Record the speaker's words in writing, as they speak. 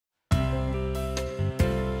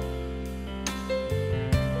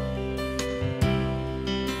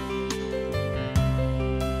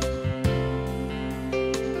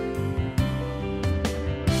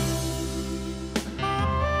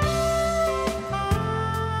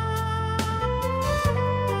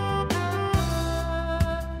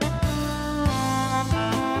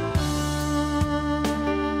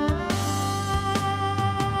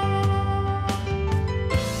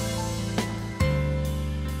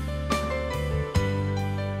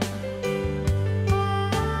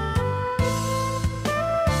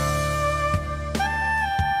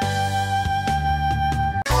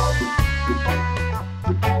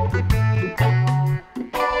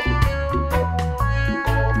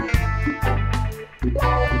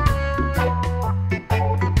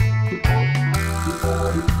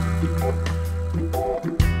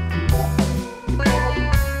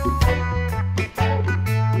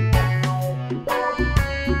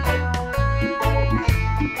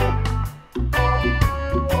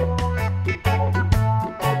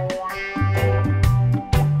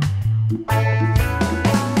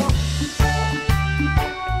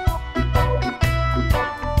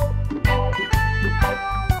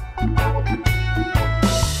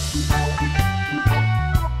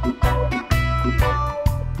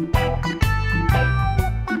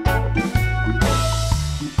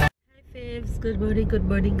good morning, good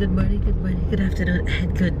morning, good morning, good morning, good afternoon,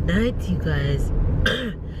 and good night, you guys.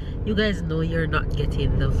 You guys know you're not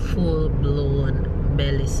getting the full-blown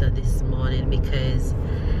Melissa this morning because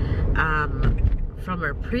from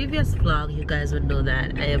our previous vlog, you guys would know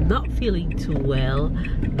that I am not feeling too well,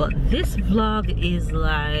 but this vlog is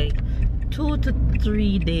like 2 to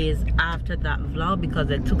 3 days after that vlog because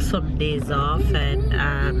I took some days off and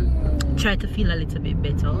tried to feel a little bit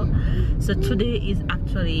better. So today is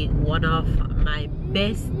actually one of my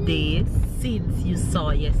best days since you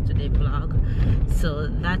saw yesterday vlog, so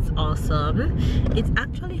that's awesome. It's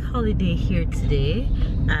actually holiday here today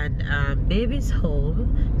and baby's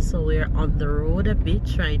home, so we're on the road a bit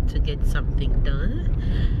trying to get something done.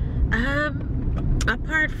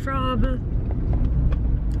 Apart from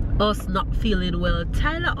us not feeling well,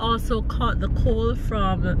 Tyler also caught the cold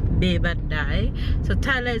from Babe and I, so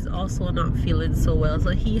Tyler is also not feeling so well,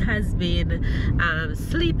 so he has been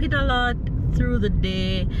sleeping a lot through the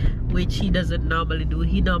day, which he doesn't normally do.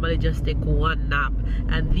 He normally just take one nap,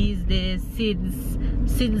 and these days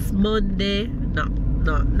since Monday, not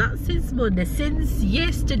since Monday, since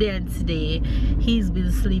yesterday and today, he's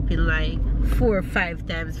been sleeping like 4 or 5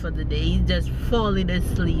 times for the day. He's just falling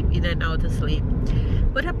asleep, in and out of sleep.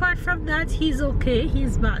 But apart from that, he's okay.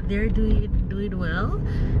 He's back there doing well,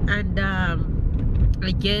 and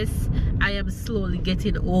I guess I am slowly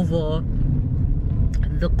getting over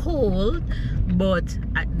the cold. But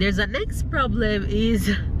there's a next problem is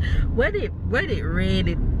when it rains,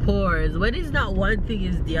 it pours. When it's not one thing,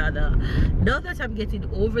 is the other. Now that I'm getting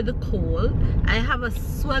over the cold, I have a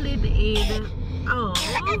swelling in, oh,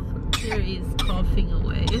 there is coughing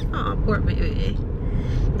away. Oh, poor baby.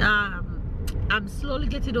 I'm slowly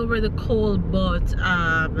getting over the cold, but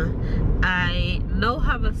I now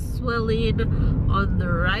have a swelling on the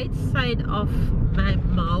right side of my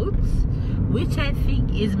mouth, which I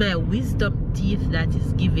think is my wisdom teeth that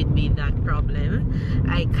is giving me that problem.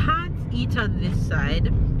 I can't eat on this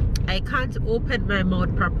side, I can't open my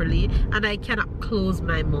mouth properly, and I cannot close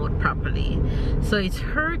my mouth properly. So it's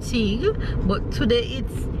hurting, but today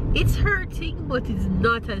it's hurting, but it's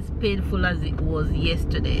not as painful as it was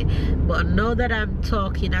yesterday. But now that I'm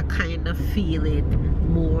talking, I kind of feel it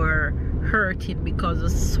more hurting because the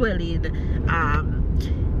swelling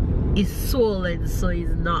is swollen, so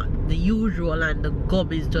it's not the usual, and the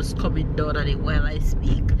gum is just coming down on it while I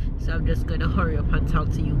speak. So I'm just gonna hurry up and talk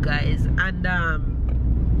to you guys. And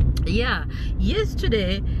yeah,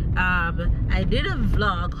 yesterday I did a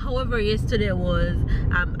vlog. However, yesterday was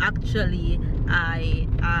actually a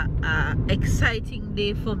exciting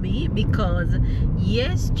day for me because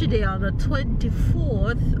yesterday on the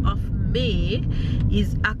 24th of May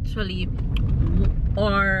is actually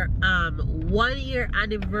our 1 year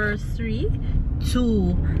anniversary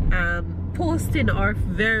to posting our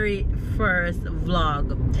very first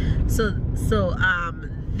vlog. So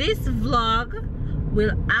this vlog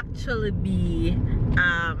will actually be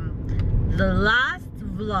the last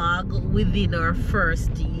vlog within our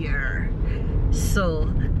first year. So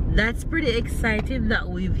that's pretty exciting that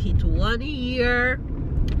we've hit 1 year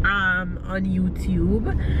on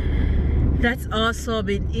YouTube. That's awesome.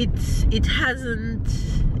 It has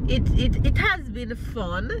been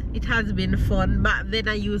fun. It has been fun. Back then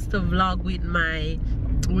I used to vlog with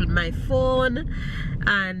my phone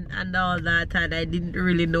and all that, and I didn't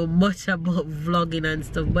really know much about vlogging and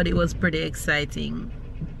stuff, but it was pretty exciting.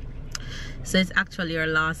 So it's actually our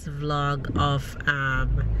last vlog of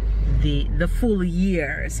the full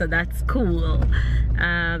year, so that's cool.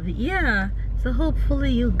 Yeah, so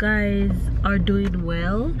hopefully you guys are doing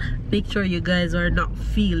well. Make sure you guys are not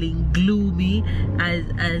feeling gloomy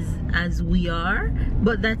as we are,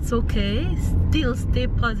 but that's okay. Still stay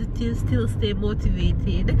positive, still stay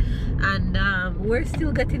motivated, and we're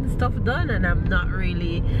still getting stuff done, and I'm not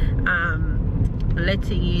really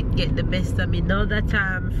letting it get the best of me. Now that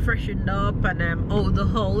I'm freshened up and I'm out of the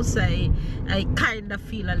house, I kind of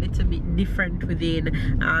feel a little bit different within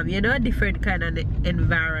you know, a different kind of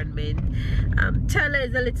environment. Tyler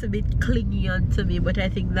is a little bit clingy onto me, but I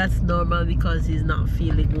think that's normal because he's not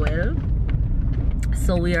feeling well.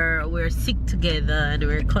 So we're sick together and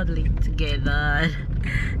we're cuddling together.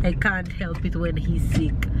 I can't help it when he's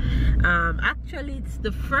sick. Actually, it's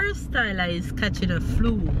the first time he's catching a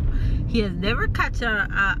flu. He has never catch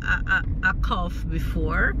a cough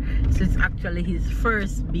before, so it's actually his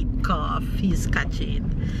first big cough he's catching.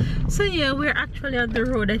 So yeah, we're actually on the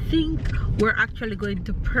road. I think we're actually going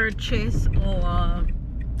to purchase our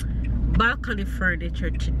balcony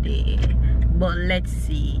furniture today, but let's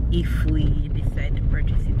see if we decide to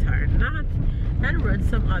purchase it or not. and run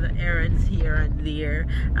some other errands here and there.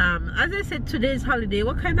 As I said, today's holiday.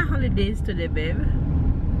 What kind of holiday is today, babe?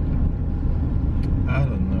 I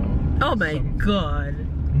don't know. Oh my God.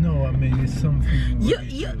 No, I mean it's something.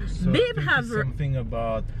 So babe, have something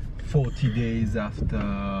about 40 days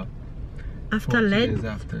after. After Lent. 40 days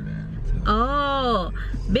after Lent. So. Oh,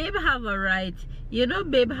 babe have a right. You know,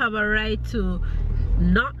 babe have a right to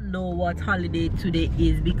not know what holiday today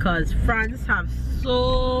is, because France have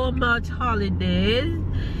so much holidays.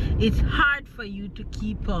 It's hard for you to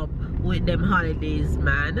keep up with them holidays,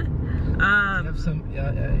 man. You have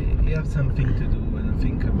something to do when you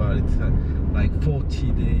think about it. Like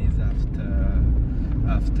 40 days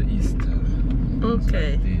after Easter.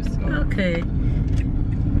 Okay. Like this, so.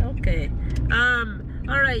 Okay.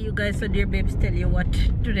 Alright, you guys, so dear babes, tell you what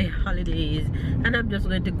today holiday is, and I'm just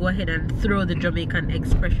going to go ahead and throw the Jamaican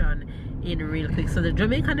expression in real quick. So the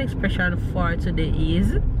Jamaican expression for today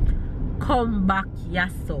is come back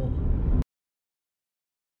yasso.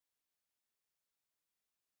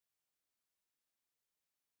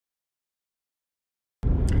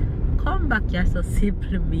 Come back yasso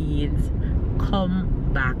simply means come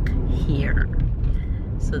back here.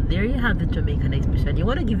 So there you have the Jamaican expression. You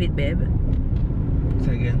want to give it, babe?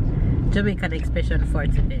 Say again. Jamaican expression for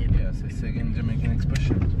today. Yes, say again. Jamaican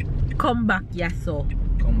expression. Come back yasso.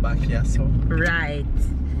 Come back yasso. Right.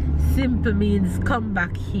 Simple means come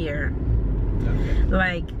back here. Okay.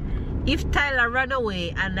 Like if Tyler ran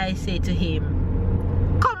away and I say to him,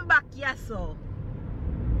 come back yasso,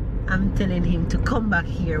 I'm telling him to come back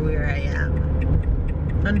here where I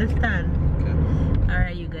am. Understand? Okay.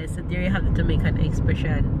 Alright, you guys, so there you have the Jamaican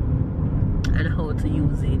expression and how to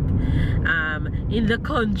use it. In the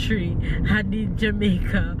country and in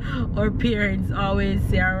Jamaica, our parents always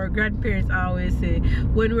say, our grandparents always say,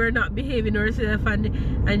 when we're not behaving ourselves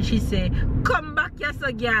and she say, come back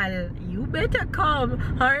yasso gal, you better come,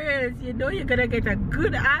 or else you know you're gonna get a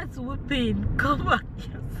good ass whooping. Come back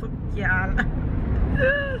yasso gal.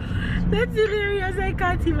 That's hilarious. I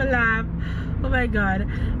can't even laugh. Oh my God.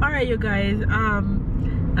 Alright, you guys,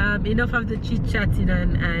 enough of the chit-chatting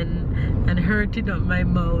and hurting up my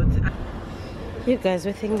mouth. You guys,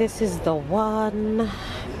 I think this is the one. I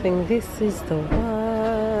think this is the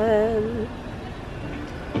one.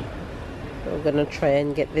 We're gonna try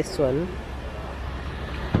and get this one.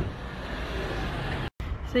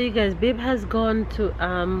 So you guys, babe has gone to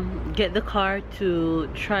get the car to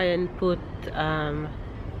try and put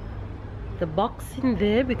the box in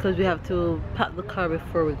there, because we have to pack the car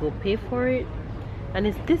before we go pay for it. And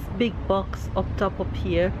it's this big box up top up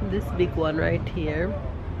here, this big one right here.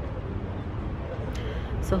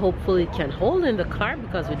 So hopefully it can hold in the car,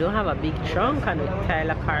 because we don't have a big trunk and with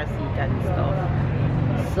Tyler car seat and stuff.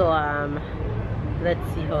 So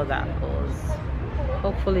let's see how that goes.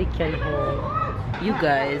 Hopefully it can hold. You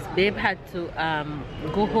guys, babe had to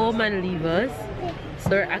go home and leave us.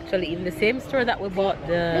 So we're actually in the same store that we bought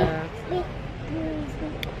the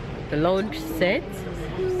lounge set,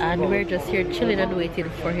 and we're just here chilling and waiting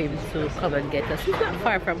for him to come and get us. He's not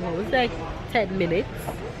far from home, it's like 10 minutes.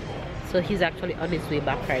 So he's actually on his way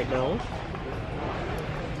back right now,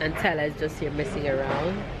 and Tyler's just here messing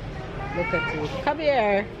around. Look at you. Come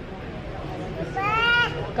here.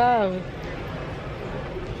 Come.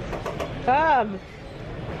 Come.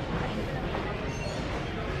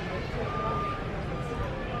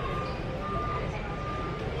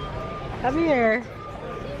 Come here.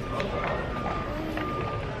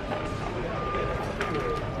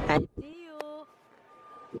 I see you.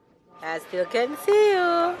 I still can see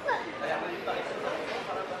you.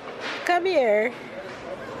 Come here.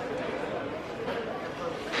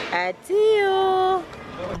 I see you.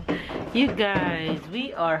 You guys,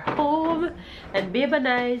 we are home, and babe and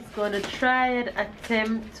I is gonna try and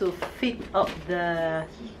attempt to fit up the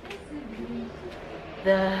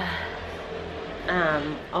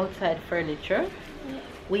outside furniture.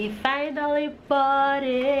 We finally bought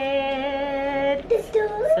it.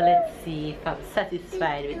 So let's see if I'm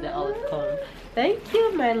satisfied with the outcome. Thank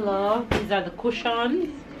you, my love. These are the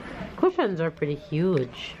cushions. Cushions are pretty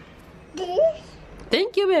huge.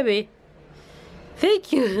 Thank you, baby.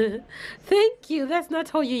 Thank you. Thank you. That's not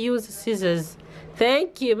how you use scissors.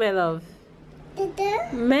 Thank you, my love.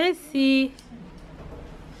 Merci.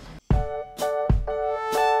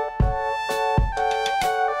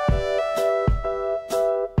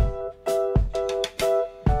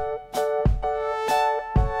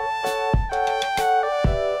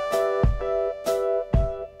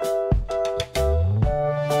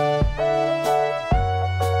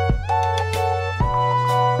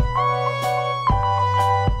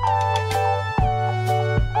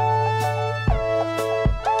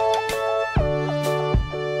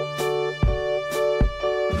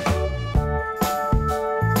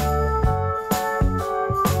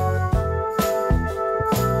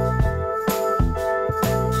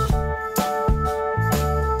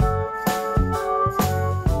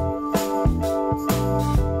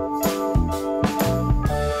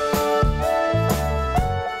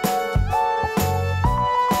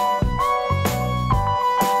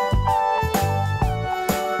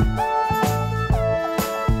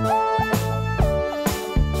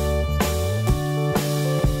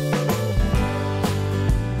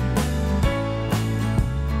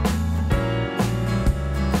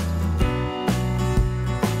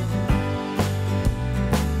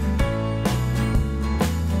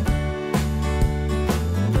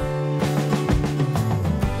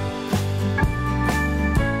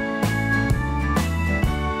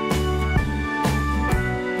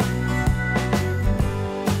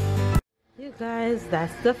 guys,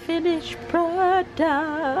 that's the finished product.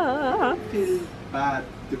 Feels bad.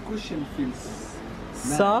 The cushion feels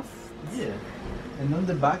Soft. nice. Yeah. And on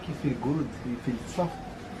the back you feel good. You feel soft.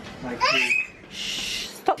 Like Shh,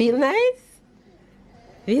 stop. Feel nice?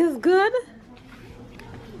 Feels good?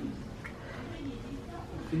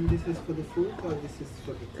 I think this is for the food or this is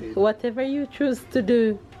for the table? Whatever you choose to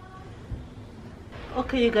do.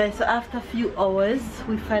 Okay you guys, so after a few hours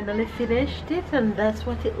we finally finished it and that's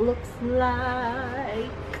what it looks like.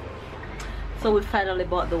 So we finally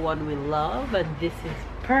bought the one we love and this is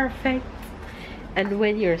perfect. And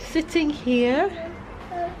when you're sitting here,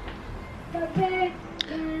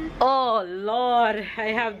 oh Lord,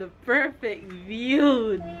 I have the perfect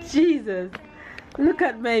view. Jesus, look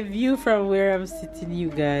at my view from where I'm sitting, you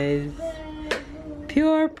guys.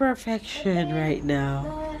 Pure perfection right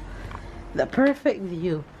now. The perfect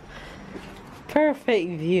view.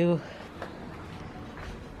 Perfect view.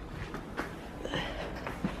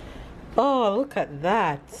 Oh, look at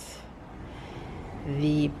that.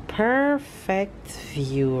 The perfect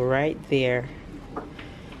view right there.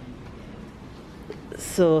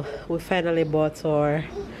 So we finally bought our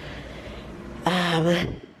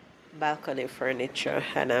balcony furniture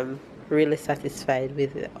and I'm really satisfied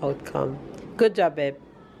with the outcome. Good job, babe.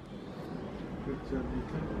 Good job,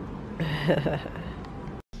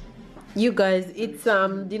 You guys, it's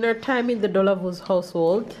dinner time in the Delaveaus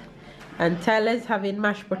household and Tyler's having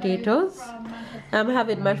mashed potatoes. I'm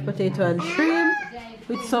having mashed potato and shrimp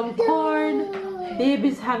with some corn.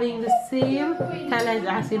 Baby's having the same. Tyler is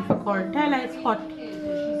asking for corn. Tyler is hot.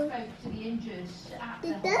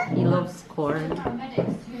 He loves corn.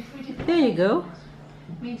 There you go.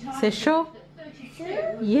 Say show.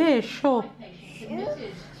 Yeah, show.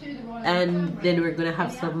 And then we're gonna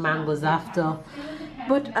have some mangoes after.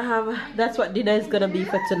 But that's what dinner is gonna be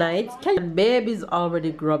for tonight. And baby's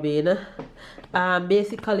already grubbing.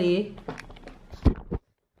 Basically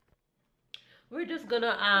we're just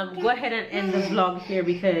gonna go ahead and end the vlog here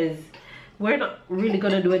because we're not really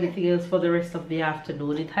gonna do anything else for the rest of the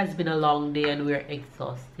afternoon. It has been a long day and we're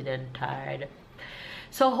exhausted and tired.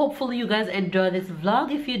 So hopefully you guys enjoy this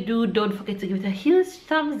vlog. If you do, don't forget to give it a huge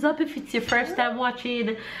thumbs up if it's your first time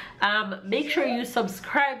watching. Make sure you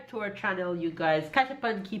subscribe to our channel, you guys. Catch up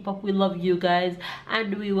and keep up. We love you guys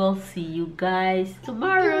and we will see you guys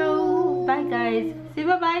tomorrow. Bye guys. Say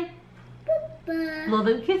bye-bye. Bye-bye. Love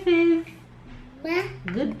and kisses. Bye.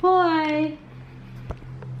 Good boy.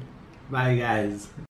 Bye guys.